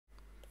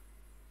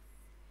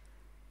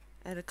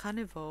At a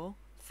carnival,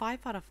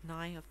 5 out of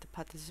 9 of the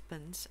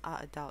participants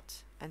are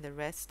adults and the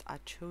rest are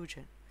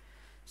children.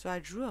 So I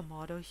drew a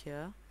model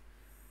here,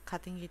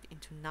 cutting it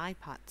into 9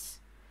 parts.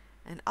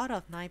 And out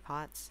of 9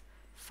 parts,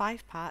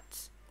 5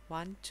 parts,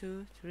 1,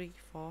 2, 3,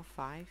 4,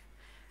 5,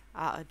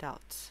 are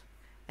adults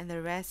and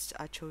the rest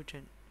are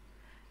children.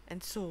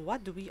 And so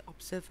what do we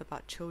observe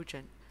about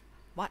children?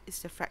 What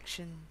is the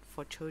fraction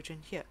for children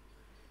here?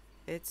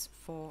 It's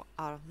 4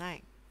 out of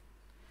 9.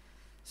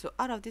 So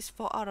out of this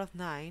 4 out of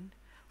 9,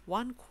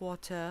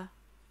 1/4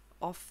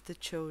 of the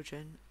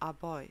children are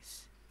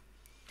boys.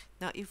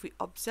 Now if we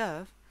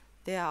observe,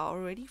 there are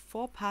already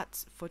 4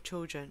 parts for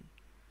children.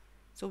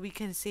 So we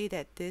can say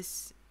that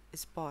this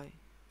is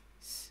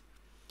boys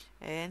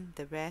and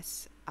the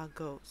rest are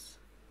girls.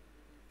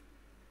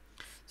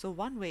 So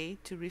one way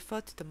to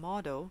refer to the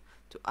model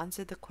to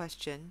answer the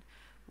question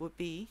would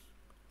be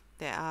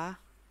there are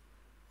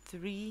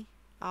 3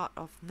 out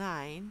of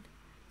 9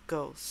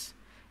 girls.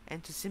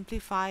 And to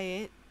simplify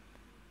it,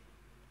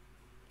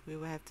 we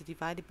will have to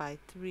divide it by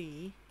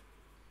 3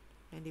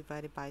 and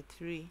divide it by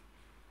 3,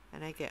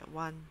 and I get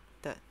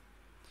 1/3.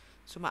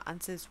 So my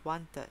answer is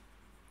 1/3.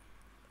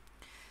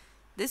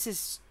 This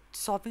is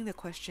solving the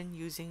question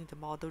using the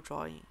model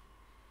drawing.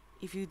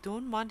 If you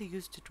don't want to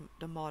use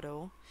the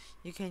model,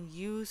 you can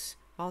use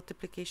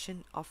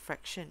multiplication of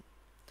fraction.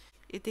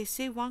 If they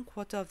say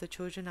 1/4 of the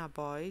children are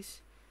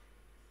boys,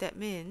 that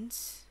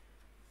means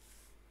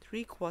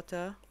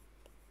 3/4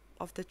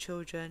 of the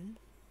children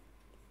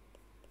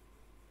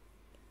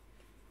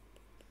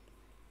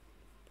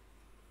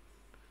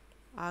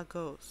are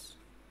girls.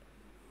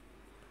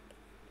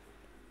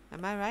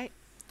 Am I right?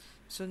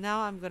 So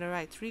now I'm going to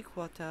write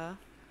 3/4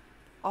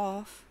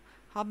 of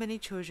how many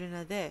children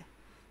are there?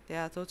 There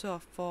are a total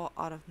of 4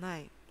 out of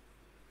 9.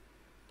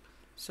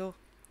 So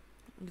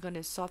I'm going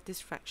to solve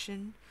this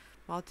fraction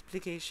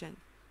multiplication.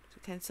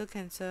 So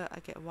cancel, I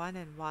get 1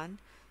 and 1.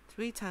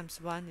 3 times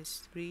 1 is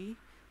 3.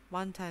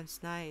 1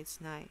 times 9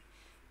 is 9.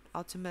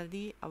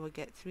 Ultimately, I will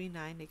get 3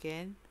 9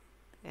 again,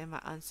 and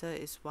my answer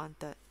is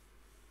 1/3.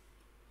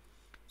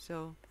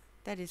 So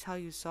that is how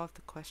you solve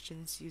the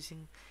questions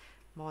using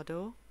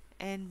model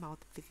and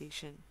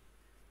multiplication.